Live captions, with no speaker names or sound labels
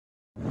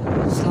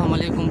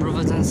Assalamu alaikum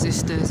brothers and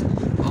sisters.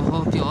 I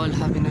hope you're all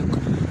having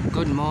a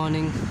good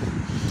morning.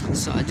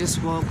 So I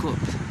just woke up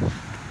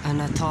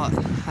and I thought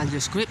I'll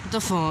just grip the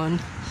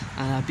phone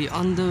and I'll be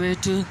on the way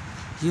to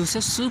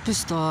Yousaf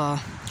superstore,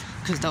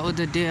 because the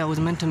other day I was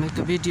meant to make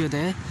a video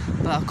there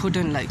but I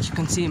couldn't, like you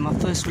can see in my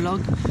first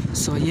vlog.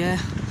 So yeah,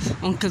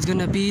 uncle's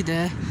gonna be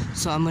there,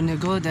 so I'm gonna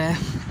go there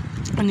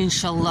and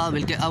inshallah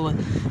we'll get our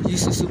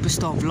Yousaf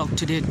superstore vlog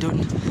today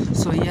done.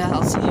 So yeah,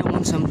 I'll see you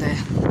once I'm there.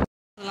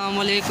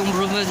 Assalamu alaikum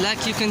brothers,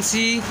 like you can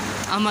see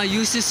I'm at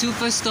Yousaf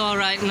superstore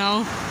right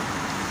now.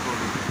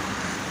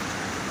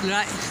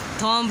 Right,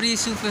 Thornbury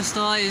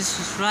superstore is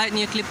right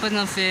near Clippers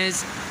and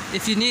Fairs.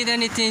 If you need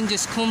anything,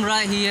 just come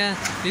right here.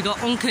 We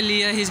got Uncle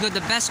here, he's got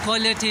the best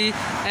quality,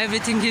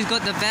 everything, he's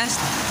got the best.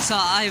 So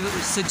I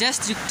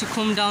suggest you to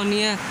come down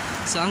here.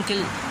 So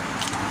Uncle,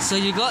 so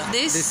you got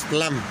this? This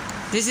plum.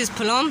 This is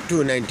plum?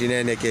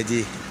 $2.99 a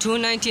kg.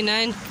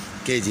 $2.99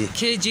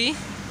 kg.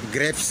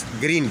 Grapes,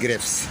 green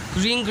grapes.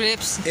 Green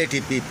grapes.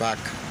 80p pack.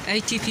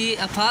 80p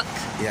a pack.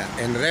 Yeah,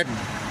 and red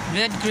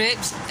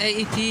grapes,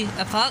 80p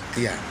a pack.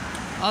 Yeah.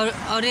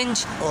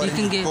 Orange, you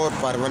can get 4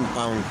 for 1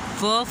 pound.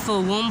 4 for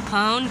 1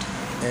 pound.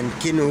 And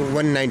quinoa,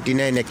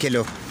 $1.99 a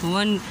kilo.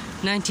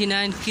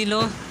 $1.99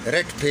 kilo.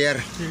 Red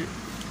pear,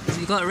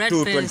 You got red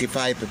pears.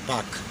 $2.25 a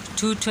pack.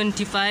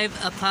 $2.25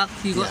 a pack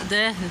you got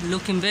there.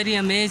 Looking very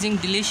amazing,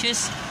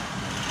 delicious.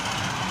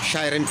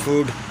 Shiren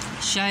food.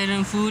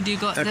 Shiren food you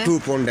got there. 2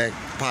 pound a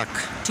pack.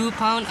 £2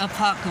 a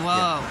pack,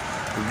 wow.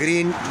 Yeah.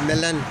 Green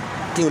melon,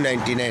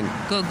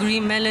 $2.99. Got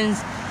green melons,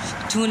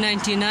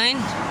 $2.99.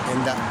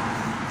 And the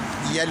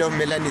yellow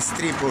melon is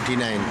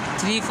 $3.49.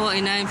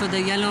 $3.49 for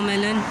the yellow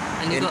melon.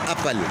 And you And got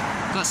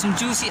apple. some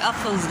juicy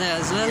apples there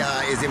as well.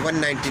 Yeah, is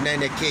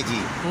 $1.99 a kg.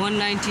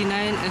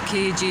 $1.99 a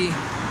kg.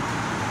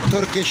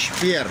 Turkish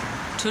pear,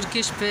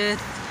 Turkish pear,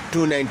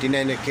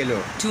 $2.99 a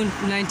kilo.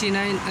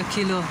 $2.99 a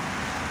kilo.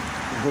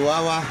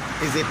 Guava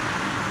is a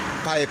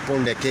 5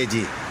 pound a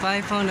kg.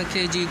 £5 a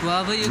kg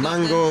guava you got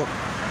Mango,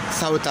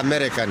 South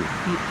American,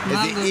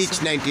 Mango, is each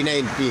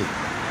 99p.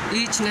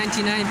 each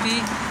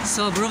 99p.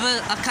 So brother,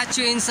 I'll catch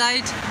you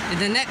inside in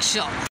the next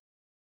shop.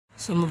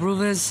 So my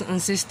brothers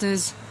and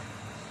sisters,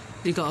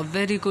 we got a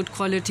very good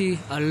quality,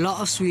 a lot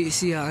of sweets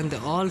here, and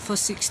they're all for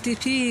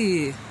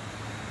 60p.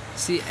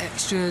 See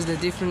extras, the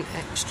different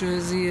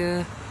extras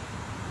here.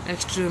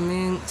 Extra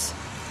mints,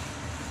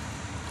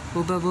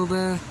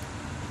 booba,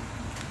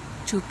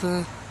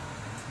 chupa,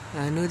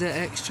 another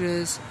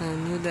extras.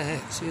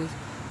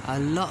 A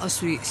lot of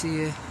sweets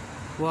here.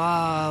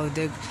 Wow,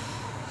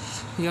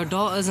 your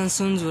daughters and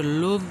sons will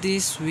love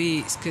these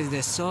sweets because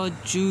they're so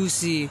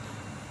juicy.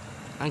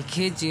 And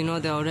kids, you know,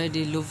 they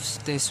already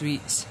love their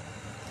sweets.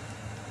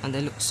 And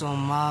they look so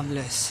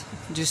marvelous.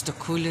 Just the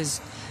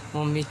coolest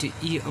want me to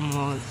eat them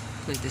all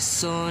because they're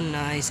so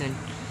nice and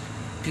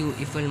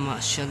beautiful,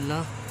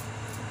 mashallah.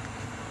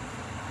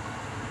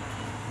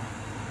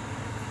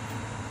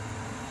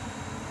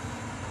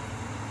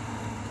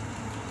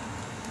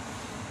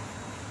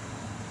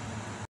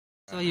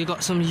 So you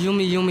got some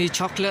yummy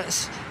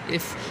chocolates.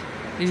 If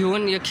you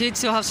want your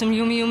kids to have some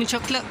yummy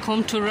chocolate,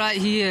 come to right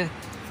here.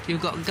 You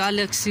got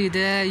Galaxy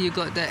there, you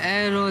got the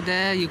Aero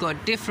there, you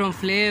got different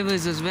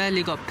flavors as well.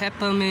 You got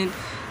peppermint,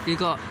 you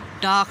got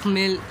dark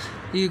milk,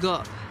 you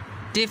got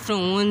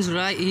different ones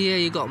right here.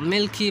 You got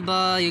Milky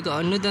Bar, you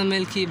got another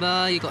Milky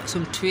Bar, you got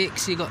some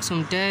Twix, you got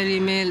some Dairy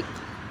Milk,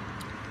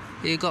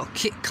 you got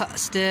Kit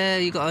Kats there,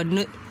 you got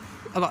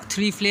about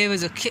 3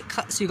 flavors of Kit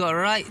Kats you got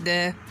right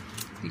there.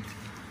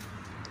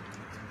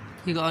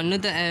 You got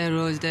another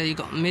Aeros there, you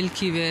got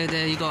Milky Way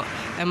there, you got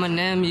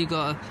M&M, you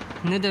got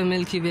another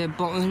Milky Way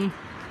button.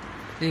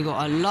 You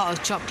got a lot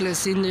of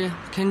chocolates in there,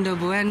 Kinder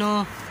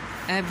Bueno,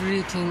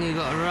 everything you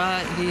got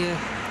right here.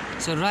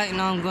 So right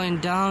now I'm going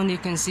down, you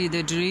can see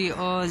the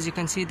Doritos, you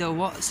can see the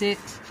What's It,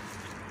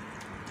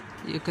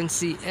 you can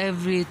see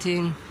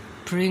everything,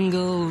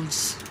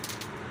 Pringles.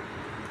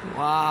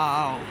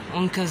 Wow,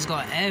 Uncle's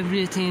got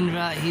everything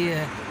right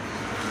here.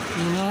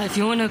 You know, if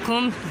you wanna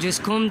come,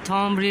 just come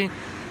Thornbury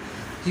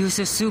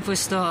Yousaf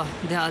superstore.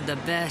 They are the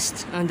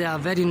best and they are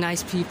very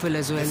nice people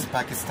as well. This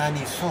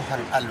Pakistani Sohan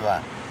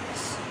Alwa.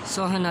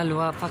 Sohan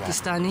Alwa,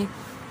 Pakistani.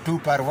 2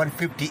 per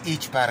 150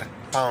 each per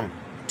pound.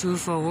 2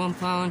 for 1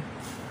 pound.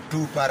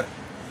 2 per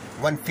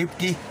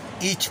 150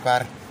 each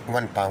per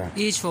 1 pound.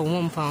 Each for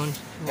 1 pound.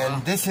 Wow.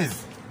 And this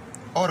is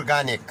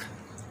organic.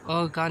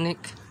 Organic.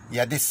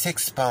 Yeah, this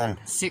 6 pound.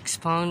 6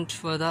 pound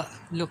for that.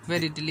 Look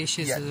very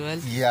delicious as well.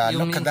 Yeah,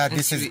 Yummy look at that.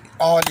 This sweet. is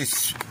all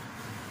is.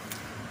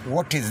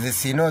 What is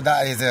this? You know,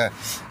 that is a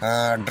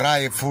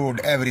dry food.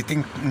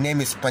 Everything.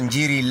 Name is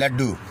Panjiri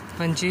Laddu.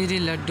 Panjiri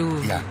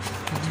Laddu. Yeah.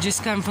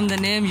 Just come from the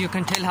name, you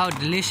can tell how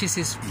delicious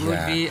it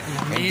would be.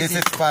 And and this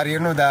is for, you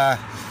know,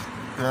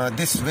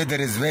 this weather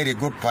is very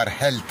good for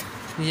health.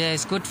 Yeah,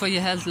 it's good for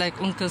your health,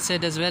 like Uncle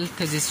said as well,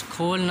 because it's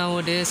cold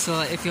nowadays.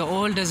 So if you're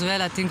old as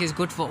well, I think it's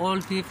good for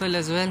old people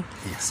as well.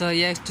 Yeah. So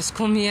yeah, just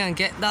come here and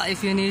get that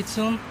if you need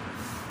some.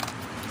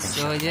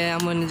 So yeah,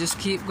 I'm gonna just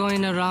keep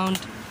going around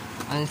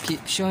and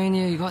keep showing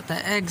you. You got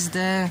the eggs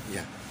there.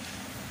 Yeah.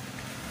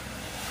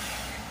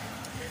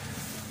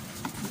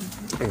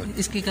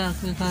 इसकी क्या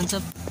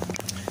concept?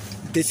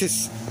 This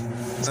is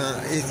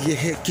ये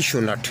है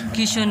cashew nut.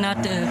 Cashew nut,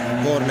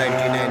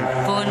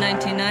 $4.99.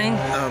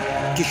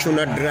 $4.99. Cashew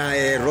nut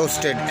dry,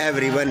 roasted.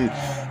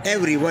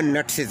 Everyone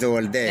nuts is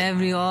over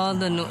there. All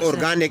the nuts.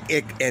 Organic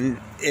egg and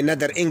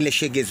another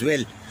English egg as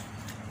well.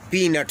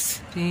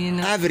 Peanuts.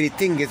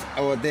 Everything is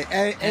over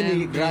there.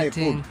 Any dry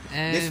food.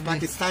 This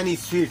Pakistani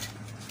sweet.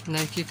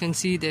 Like you can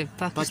see the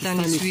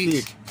Pakistani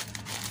sweet.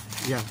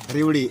 Yeah,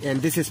 Rewdi.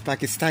 And this is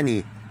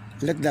Pakistani.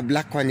 Look, the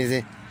black one is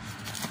it.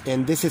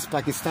 And this is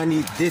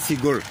Pakistani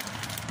desi gur.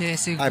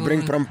 I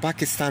bring from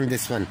Pakistan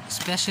this one.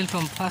 Special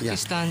from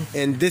Pakistan.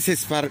 Yeah. And this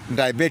is for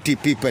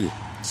diabetic people.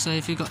 So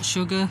if you got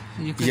sugar,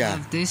 you can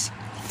have this.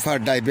 For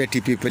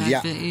diabetic people,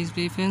 Diabetes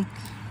people.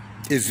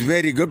 It's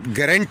very good,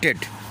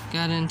 guaranteed.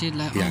 Guaranteed,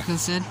 like Uncle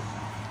said.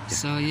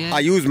 So yeah. I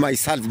use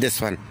myself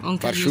this one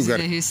Uncle for sugar.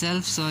 Uses it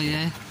himself, so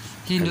yeah.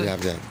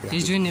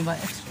 He's doing it by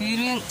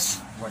experience.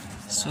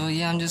 So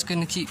yeah, I'm just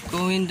gonna keep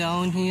going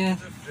down here.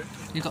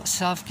 You got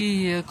Safki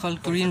here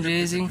called Green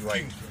Raising.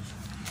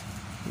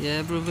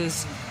 Yeah,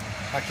 brothers.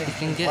 You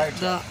can get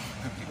that.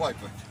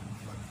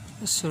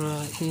 It's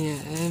right here.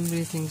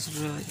 Everything's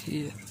right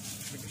here.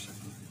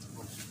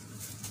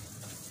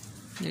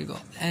 You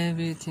got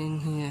everything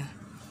here.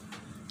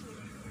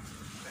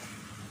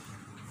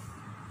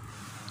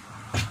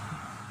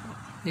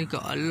 You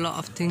got a lot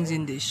of things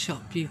in this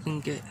shop you can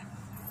get.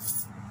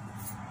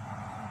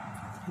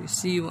 You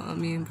see what I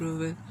mean,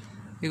 brother?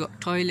 You got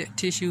toilet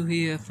tissue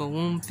here for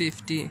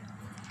 $1.50.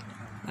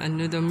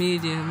 Another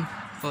medium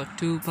for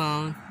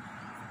 £2.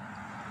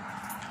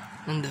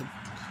 And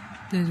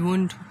there's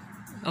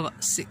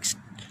about 6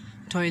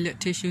 toilet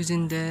tissues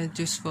in there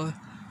just for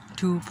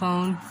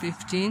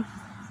 £2.15.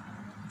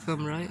 If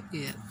I'm right,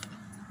 yeah.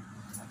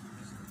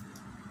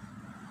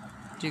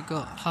 You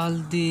got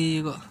haldi,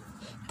 you got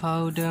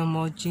powder,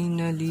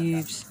 morgina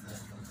leaves,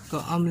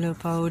 got amla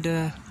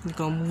powder, you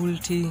got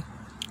multi.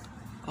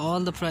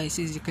 All the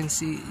prices you can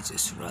see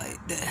just right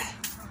there.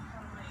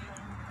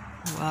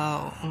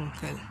 Wow,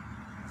 Uncle.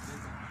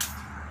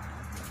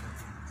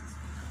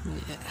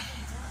 Yeah.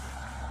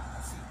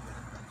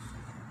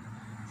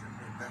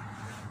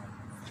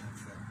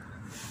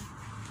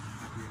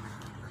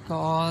 Got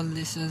all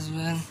this as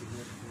well.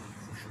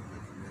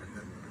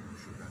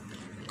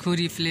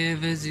 Curry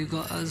flavors you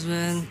got as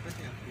well.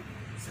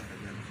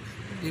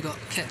 You got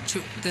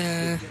ketchup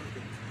there.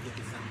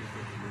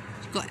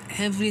 You got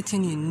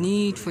everything you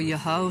need for your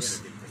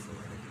house.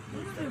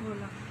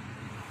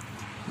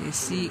 You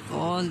see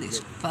all these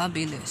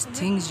fabulous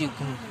things you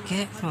can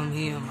get from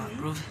here, my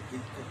bro.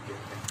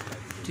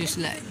 Just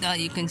like that,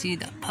 you can see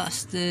the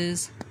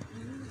pastas.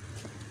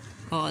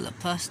 All the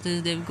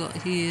pastas they've got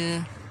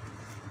here.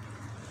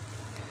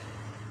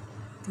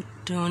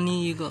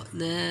 Putani you got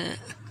there.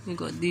 You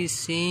got these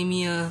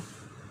samia.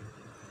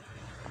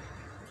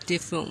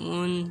 Different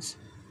ones.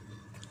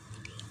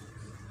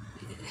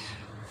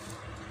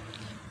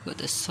 Got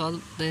the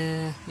salt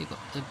there, you got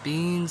the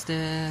beans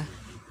there.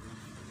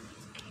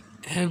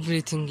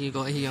 Everything you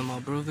got here, my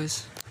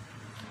brothers.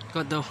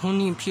 Got the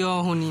honey,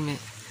 pure honey, mate.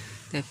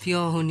 The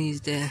pure honey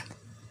is there.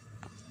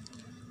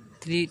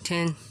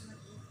 $3.10.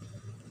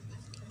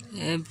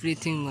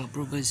 Everything, my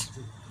brothers.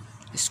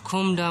 Just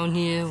come down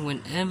here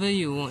whenever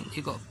you want.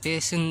 You got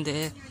basin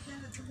there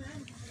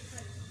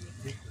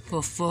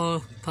for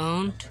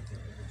 £4.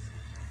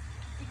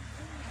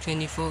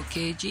 24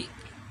 kg.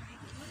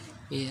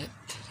 Yep,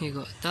 you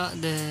got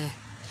that there.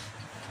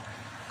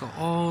 Got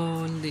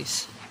all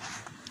this.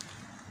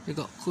 You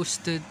got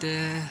custard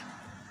there.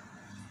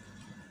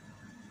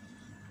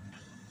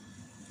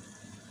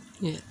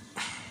 Yeah.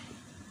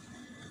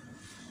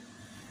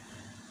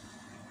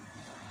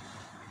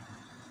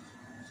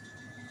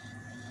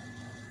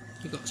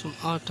 You got some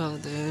atta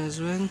there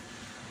as well.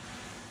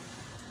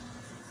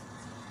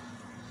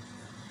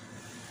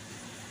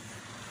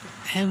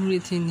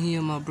 Everything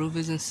here, my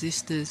brothers and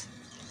sisters.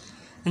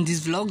 And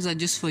these vlogs are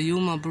just for you,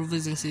 my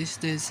brothers and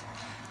sisters.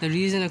 The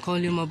reason I call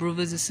you my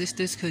brothers and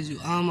sisters, because you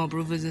are my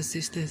brothers and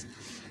sisters.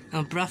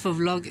 And Brafa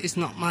Vlog is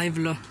not my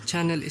vlog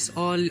channel, it's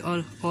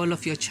all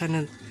of your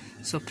channel.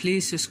 So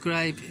please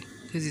subscribe,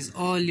 because it's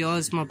all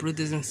yours, my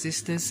brothers and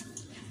sisters.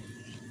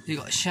 You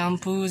got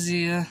shampoos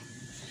here.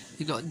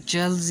 You got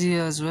gels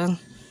here as well.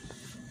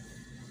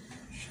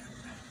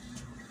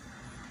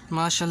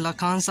 MashaAllah,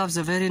 Khan Saab's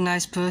a very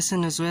nice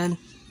person as well.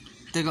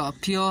 They got a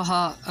pure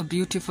heart, a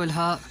beautiful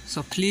heart.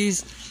 So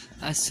please,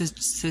 I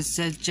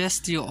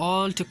suggest you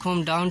all to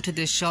come down to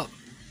this shop.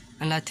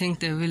 And I think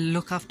they will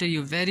look after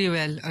you very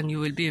well. And you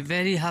will be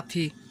very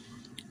happy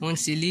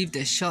once you leave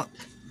the shop.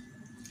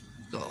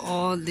 Got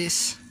all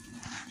this.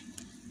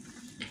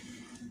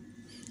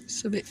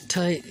 It's a bit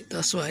tight.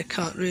 That's why I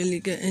can't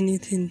really get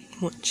anything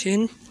much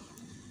in.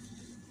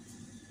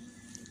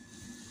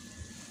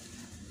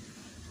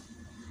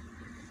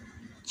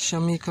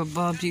 Shami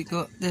kebab you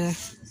got there.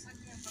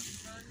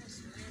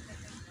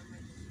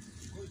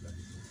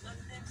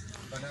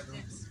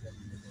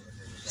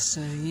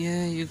 So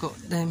yeah, you got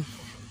them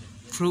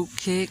fruit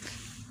cake.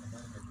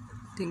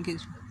 I think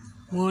it's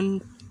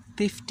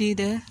 $1.50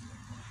 there.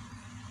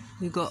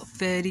 You got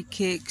fairy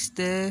cakes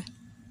there.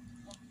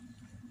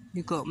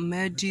 You got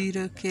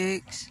Madeira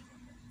cakes.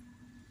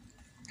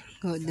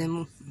 Got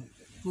them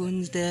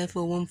ones there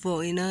for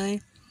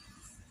 $1.49.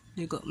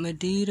 You got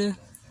Madeira.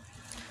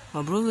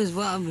 My brothers,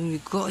 what have we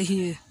got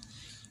here?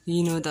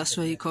 You know, that's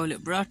why you call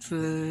it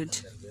Bradford.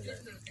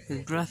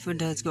 Because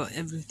Bradford has got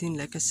everything,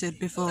 like I said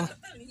before.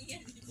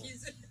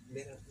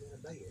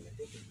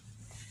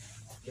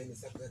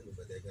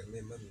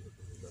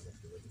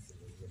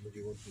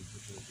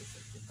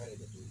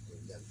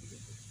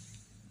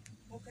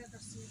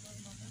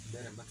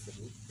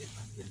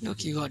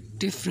 Look, you got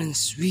different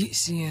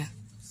sweets here.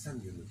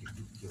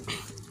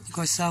 You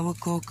got sour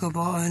cocoa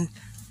bottle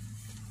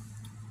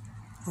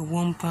for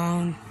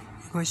 £1. You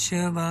got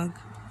sherbag.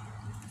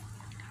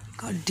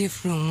 Got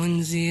different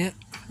ones here.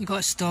 You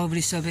got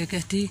strawberry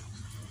spaghetti.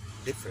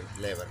 Different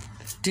flavor.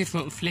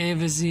 Different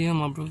flavors here,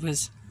 my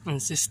brothers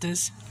and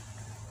sisters.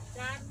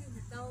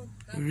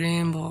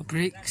 Rainbow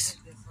bricks.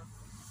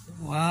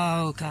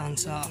 Wow,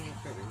 cancer.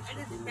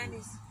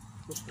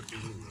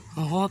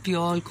 I hope you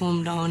all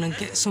come down and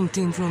get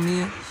something from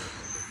here.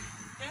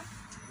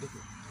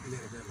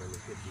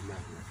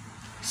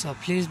 So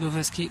please,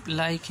 brothers, keep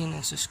liking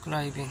and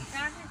subscribing.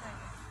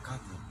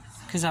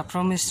 Because I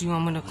promised you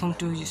I'm going to come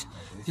to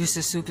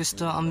Yousaf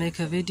Superstore and make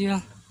a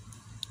video.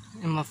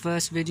 In my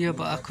first video,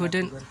 but I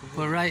couldn't.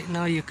 But right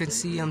now you can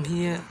see I'm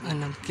here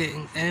and I'm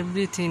getting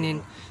everything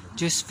in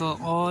just for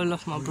all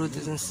of my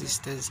brothers and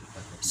sisters,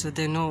 so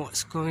they know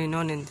what's going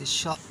on in this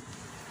shop.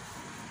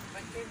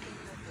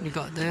 You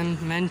got them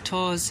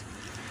Mentos,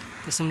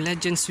 there's some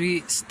Legend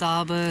Sweet,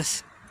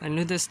 Starburst,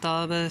 another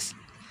Starburst,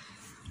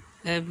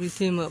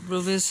 everything, my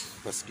brothers.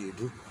 First you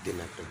do, then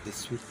after this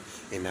sweet,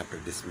 and after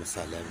this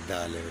masala,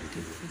 dal,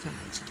 everything.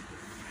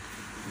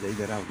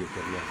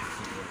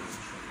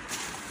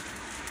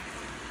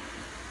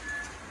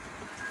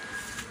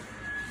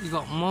 You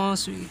got more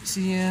sweets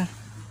here.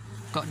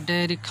 Got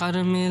dairy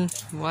caramel,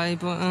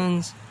 white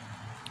buttons,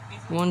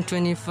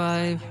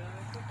 $1.25,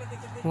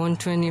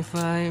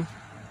 $1.25,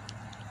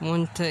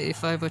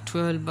 $1.35 for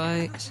 12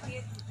 bites.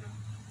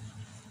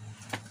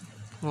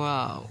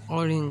 Wow,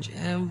 orange,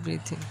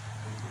 everything.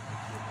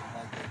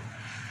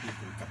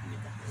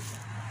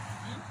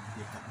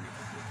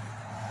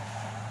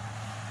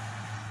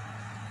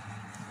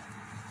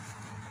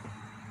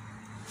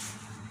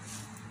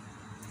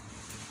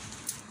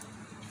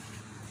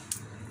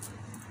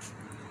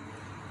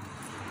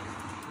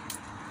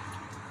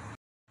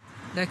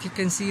 Like you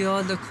can see,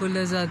 all the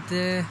coolers are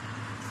there.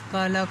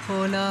 Pala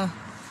Cola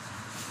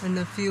and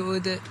a few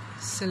other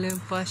Slim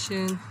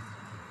Fashion.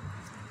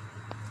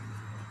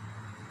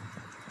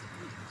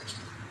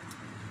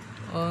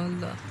 All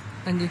that.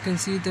 And you can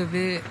see the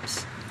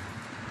vapes.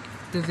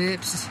 The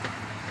vapes,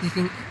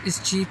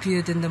 it's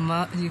cheaper than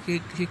the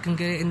you can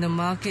get it in the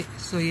market.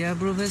 So yeah,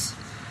 brothers.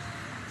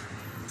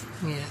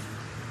 Yeah.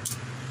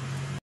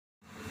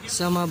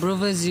 So my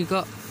brothers, you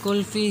got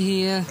kulfi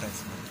here.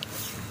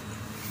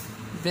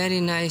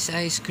 Very nice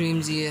ice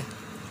creams here.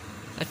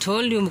 I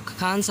told you,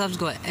 Khan Saab's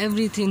got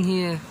everything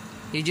here.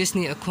 You just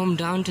need to come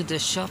down to the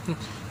shop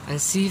and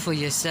see for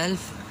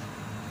yourself.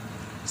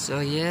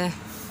 So yeah,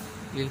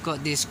 we've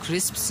got these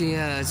crisps here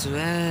as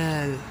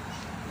well.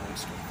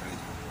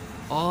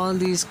 All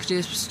these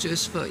crisps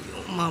just for you,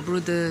 my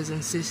brothers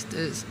and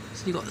sisters.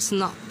 So you got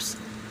snaps,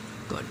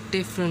 got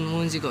different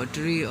ones. You got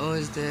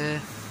Doritos there,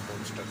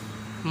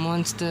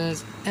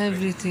 Monsters,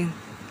 everything.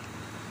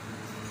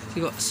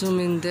 You got some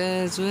in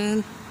there as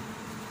well.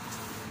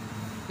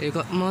 You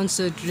got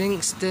Monster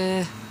drinks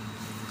there.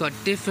 Got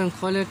different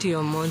quality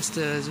of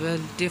Monster as well,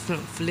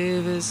 different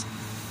flavors.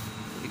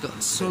 You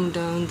got some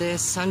down there,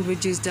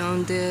 sandwiches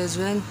down there as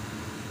well.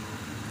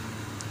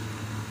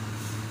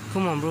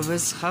 Come on,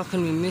 brothers, how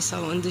can we miss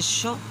out on this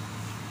shop?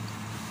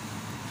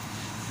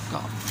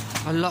 Got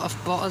a lot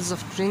of bottles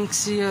of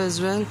drinks here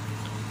as well,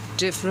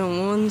 different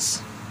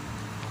ones.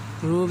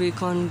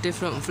 Rubicon,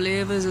 different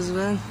flavors as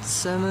well.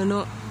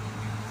 7-Up.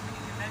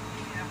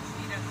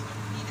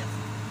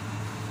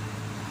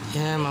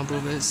 Yeah, my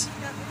brothers.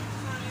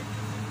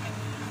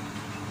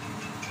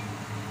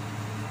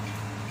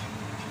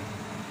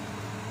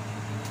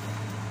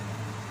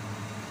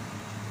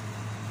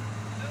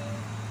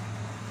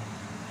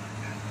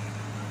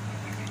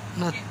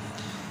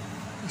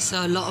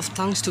 So a lot of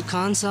thanks to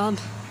Khan Saab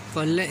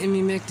for letting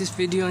me make this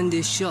video in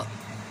this shop.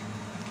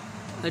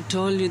 I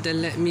told you they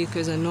let me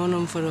because I know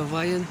them for a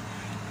while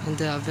and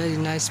they are very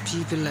nice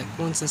people, like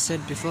once I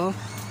said before.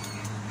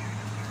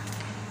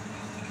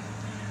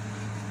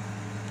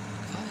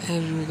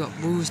 You got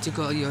boost, you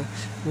got your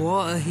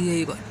water here,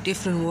 you got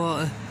different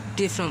water,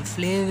 different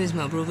flavors,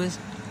 my brothers.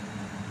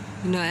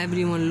 You know,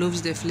 everyone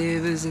loves their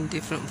flavors and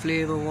different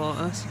flavor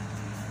waters.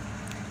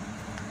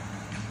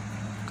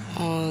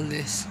 All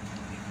this.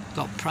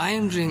 Got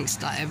prime drinks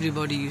that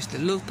everybody used to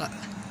love, but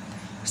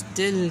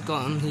still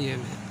got them here,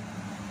 man.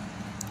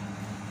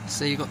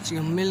 So you got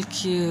your milk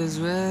here as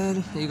well,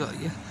 you got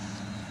your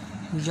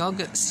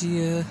yogurts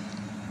here,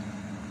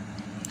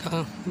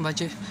 got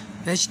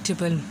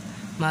vegetable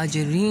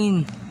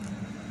margarine,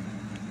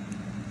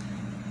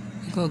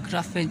 Got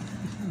graphic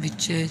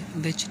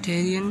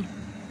vegetarian.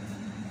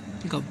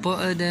 You got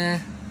butter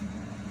there.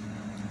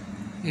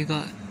 You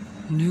got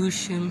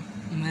nutrition,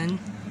 man.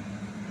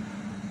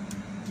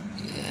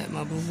 Yeah,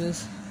 my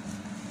brothers.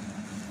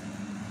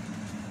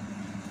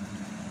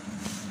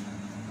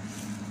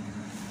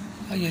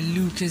 Got your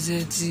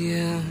Lucozades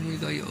here. You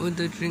got your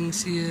other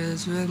drinks here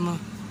as well, man.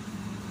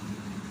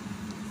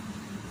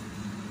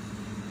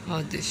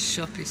 Oh, this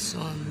shop is so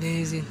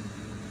amazing.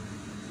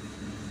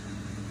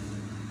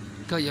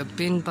 Got your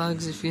bin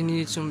bags if you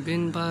need some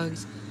bin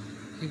bags.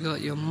 You got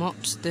your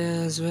mops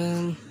there as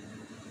well.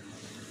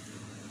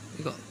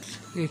 You got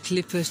your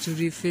clippers to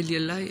refill your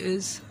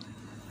lighters.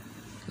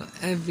 Got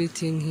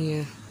everything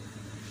here.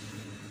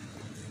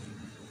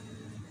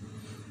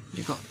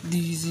 You got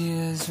these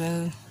here as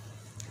well.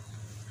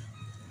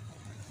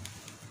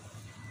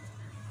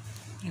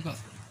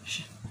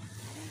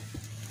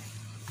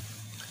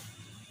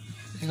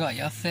 You got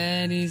your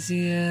fairies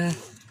here.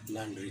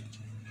 Laundry.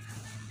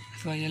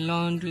 For your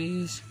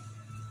laundries.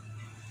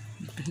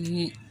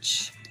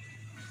 Bleach.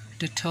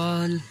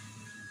 Dettol.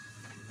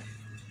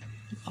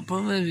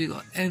 Probably we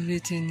got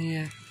everything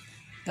here.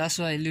 That's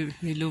why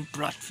we love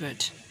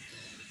Bradford.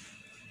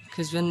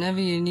 Because whenever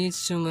you need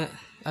some,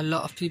 a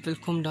lot of people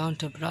come down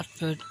to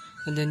Bradford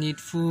when they need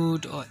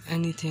food or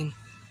anything.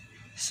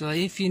 So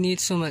if you need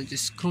some,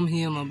 just come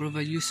here, my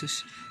brother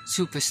Yousaf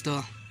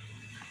Superstore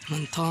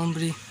on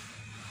Thornbury,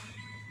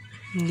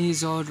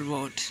 Leesord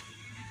Road.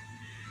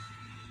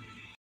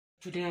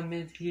 Today I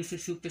made Yousaf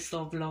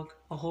Superstore vlog.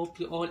 I hope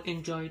you all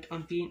enjoyed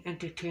and been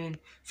entertained.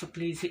 So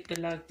please hit the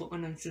like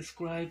button and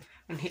subscribe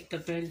and hit the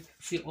bell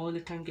so you all the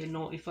time get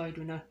notified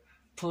when I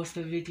post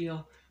a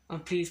video.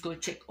 And please go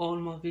check all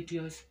my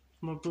videos,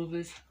 my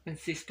brothers and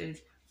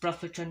sisters,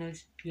 Bradford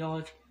channels,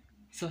 yours.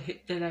 So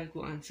hit the like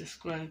button and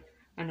subscribe.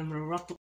 And I'm gonna wrap up